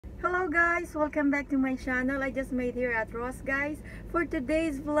Hello guys! Welcome back to my channel. I just made here at Ross guys. For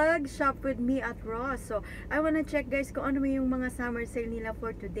today's vlog, shop with me at Ross. So, I wanna check guys kung ano yung mga summer sale nila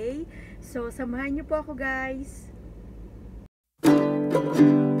for today. So, samahan niyo po ako guys.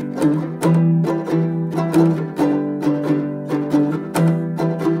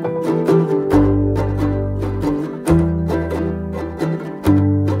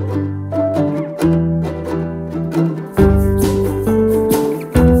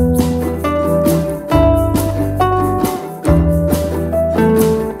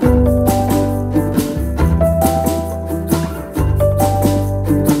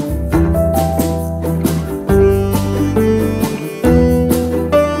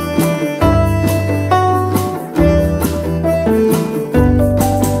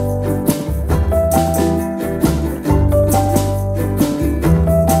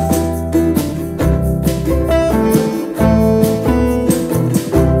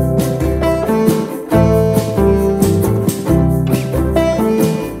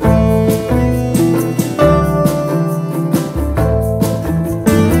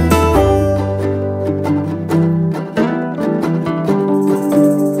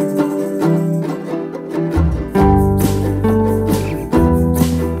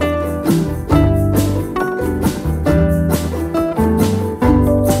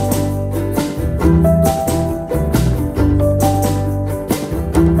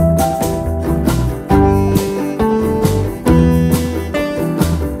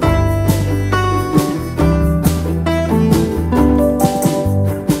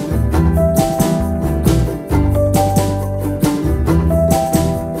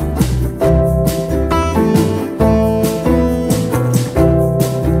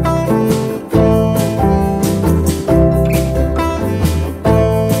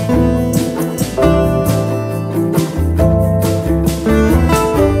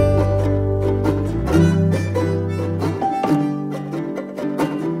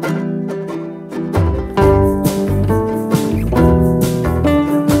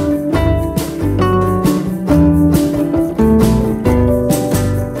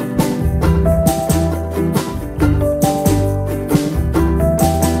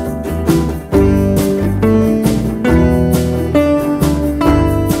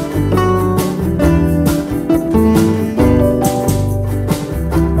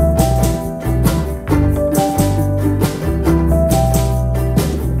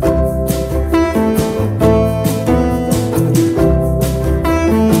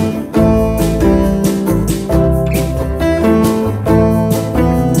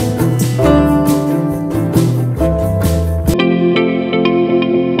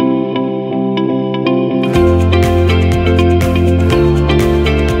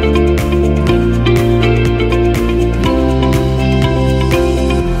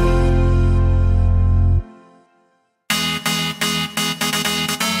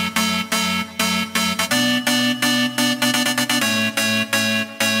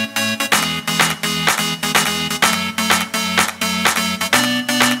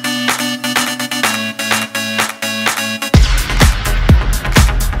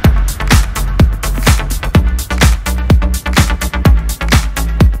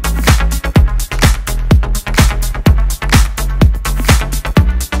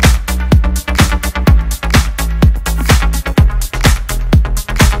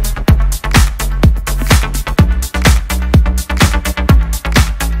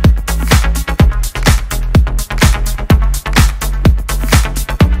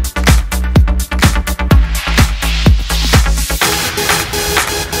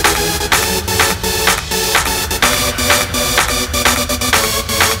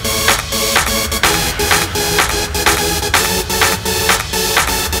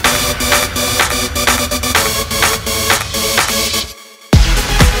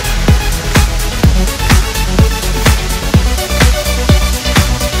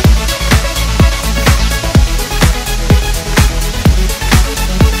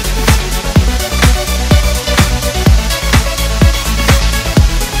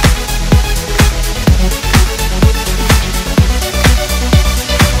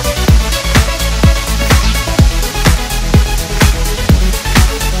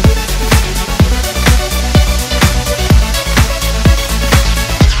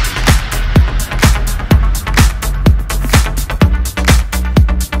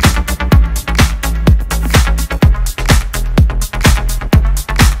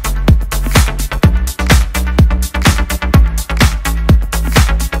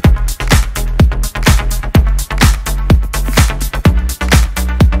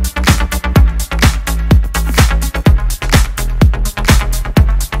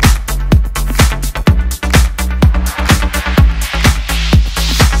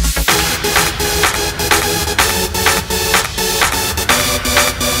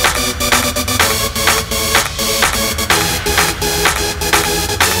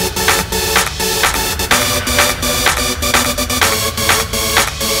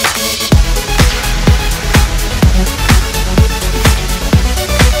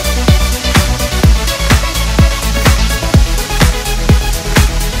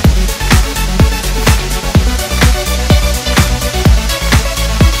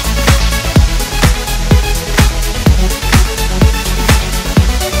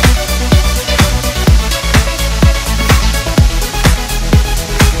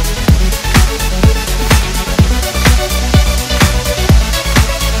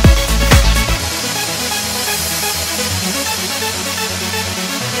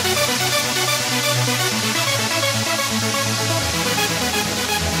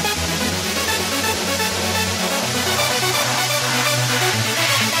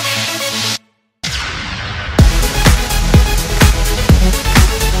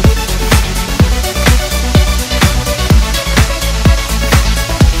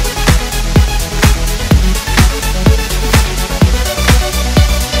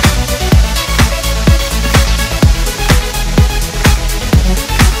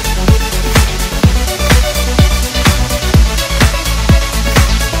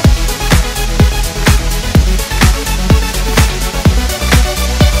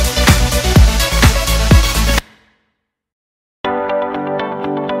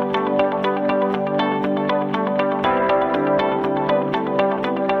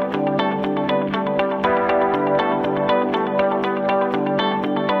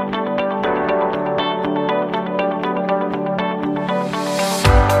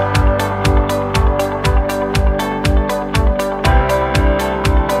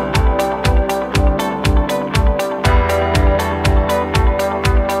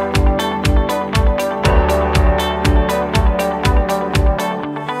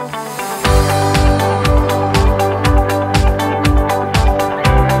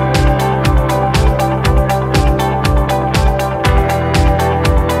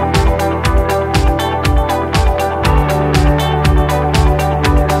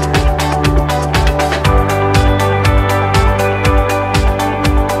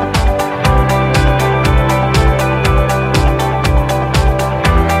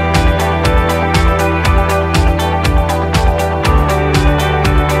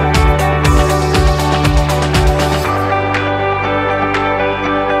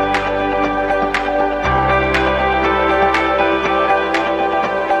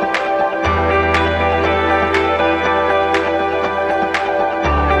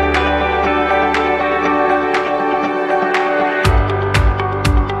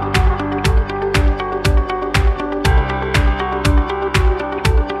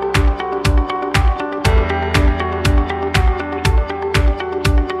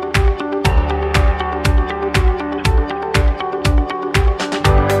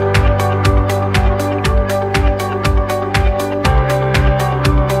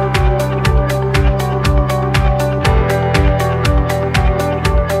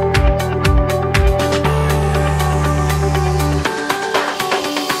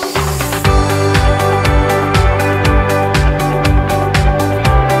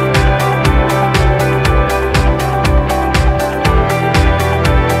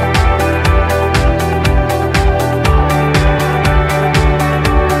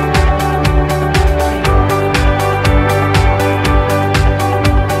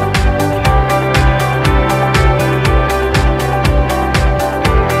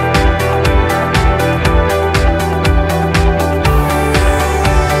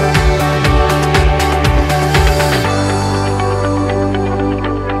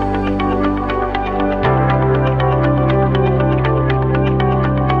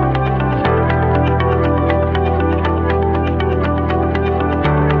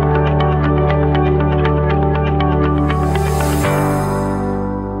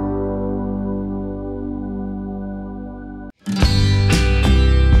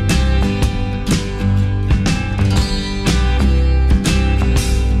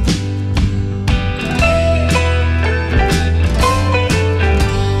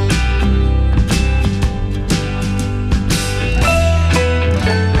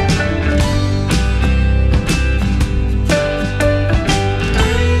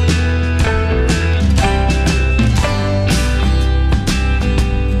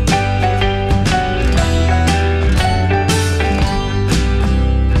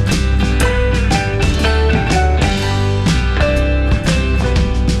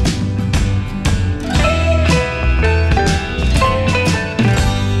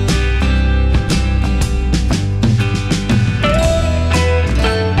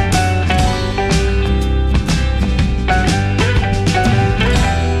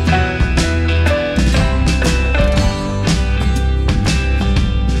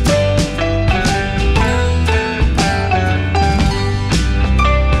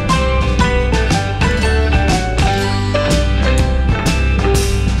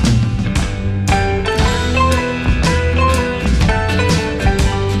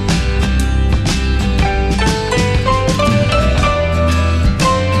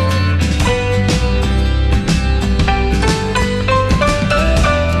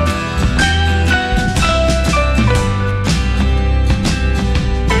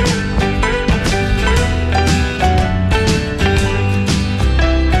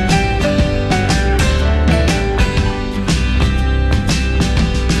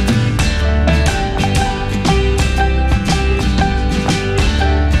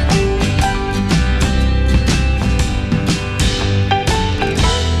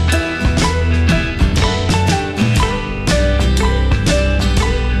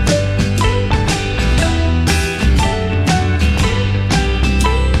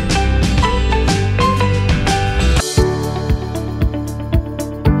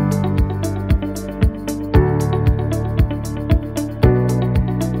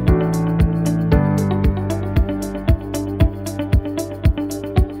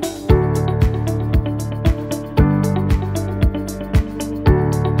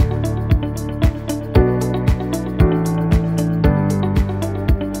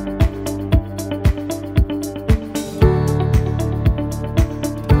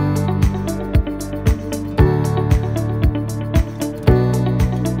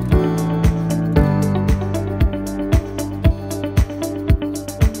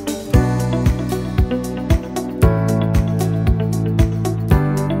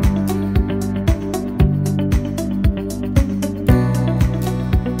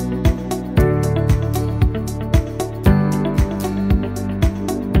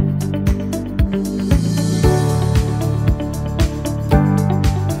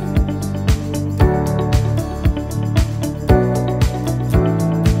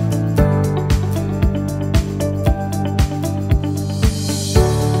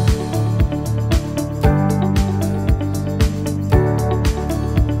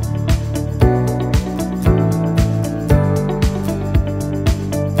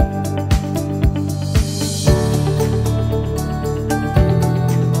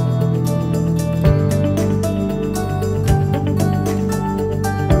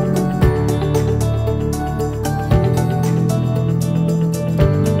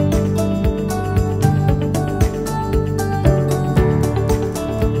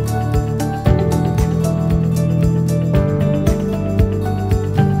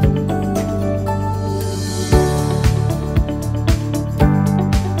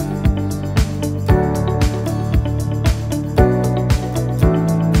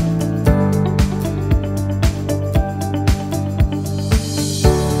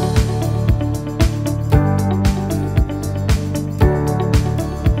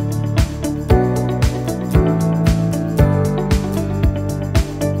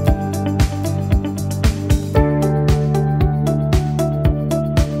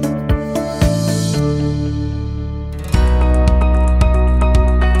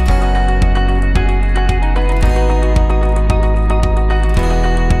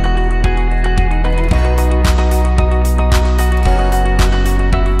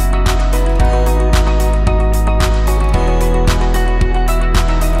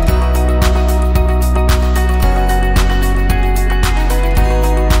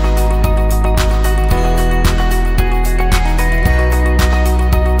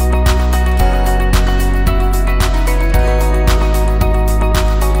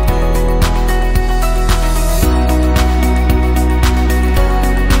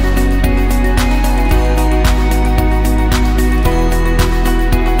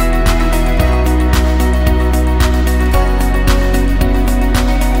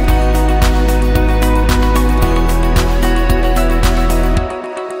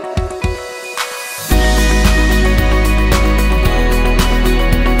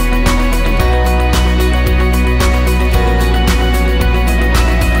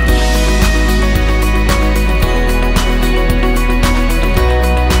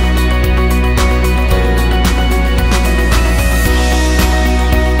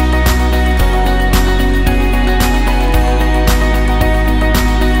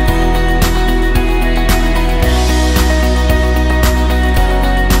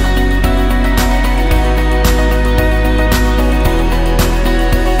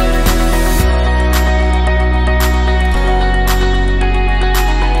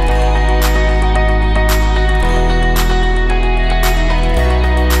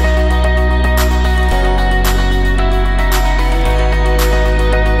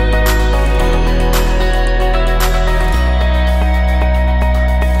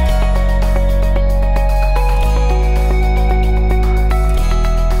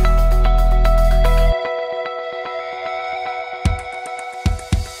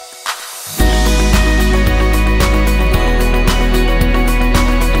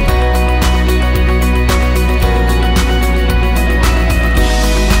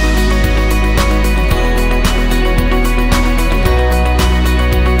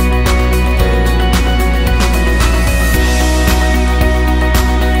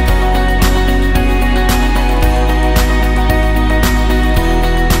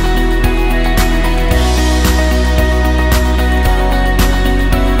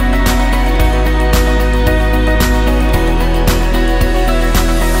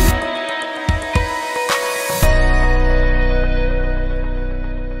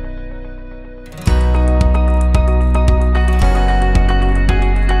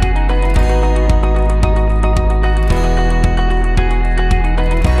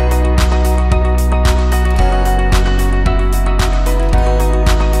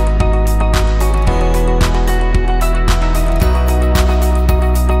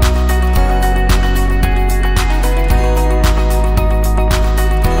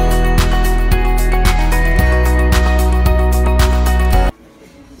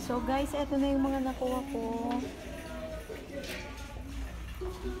 So guys, eto na yung mga nakuha ko.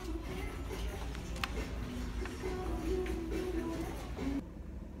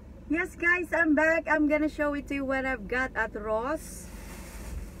 Yes guys, I'm back. I'm gonna show it to you what I've got at Ross.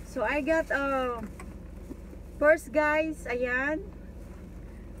 So I got first guys, ayan.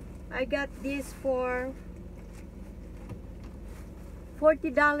 I got this for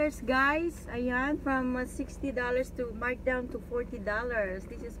 $40 guys. Ayan, from $60 to marked down to $40.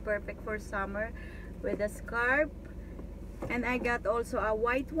 This is perfect for summer with a scarf. And I got also a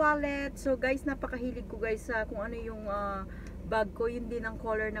white wallet. So guys, napakahilig ko guys sa kung ano yung bag ko. Yun din ang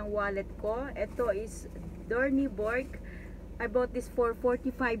color ng wallet ko. Ito is Dorney Bork. I bought this for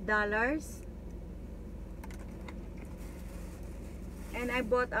 $45. And I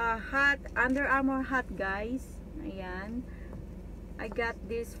bought a hat, Under Armour hat guys. Ayan. I got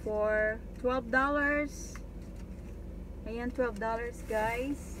this for $12. Ayan, $12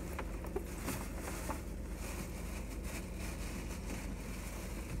 guys.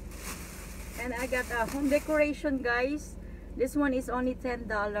 And I got a home decoration guys. This one is only $10.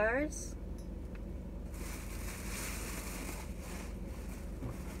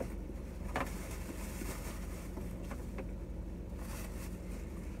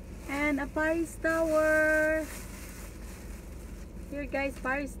 And a Paris Tower. Here guys,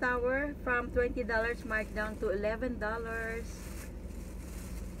 Paris Tower from $20 marked down to $11.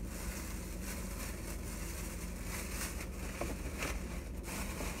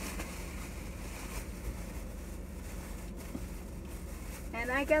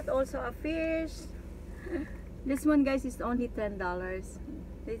 And I got also a fish. This one guys is only $10.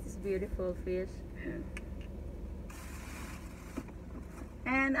 This is beautiful fish.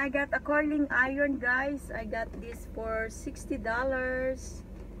 And I got a curling iron guys. I got this for $60.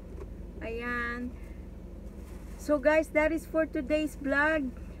 Ayan. So guys, that is for today's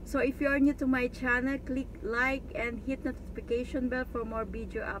vlog. So if you are new to my channel, click like and hit notification bell for more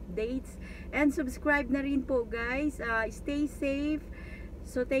video updates. And subscribe na rin po guys. Stay safe.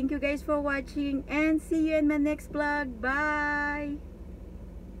 So thank you guys for watching and see you in my next vlog. Bye!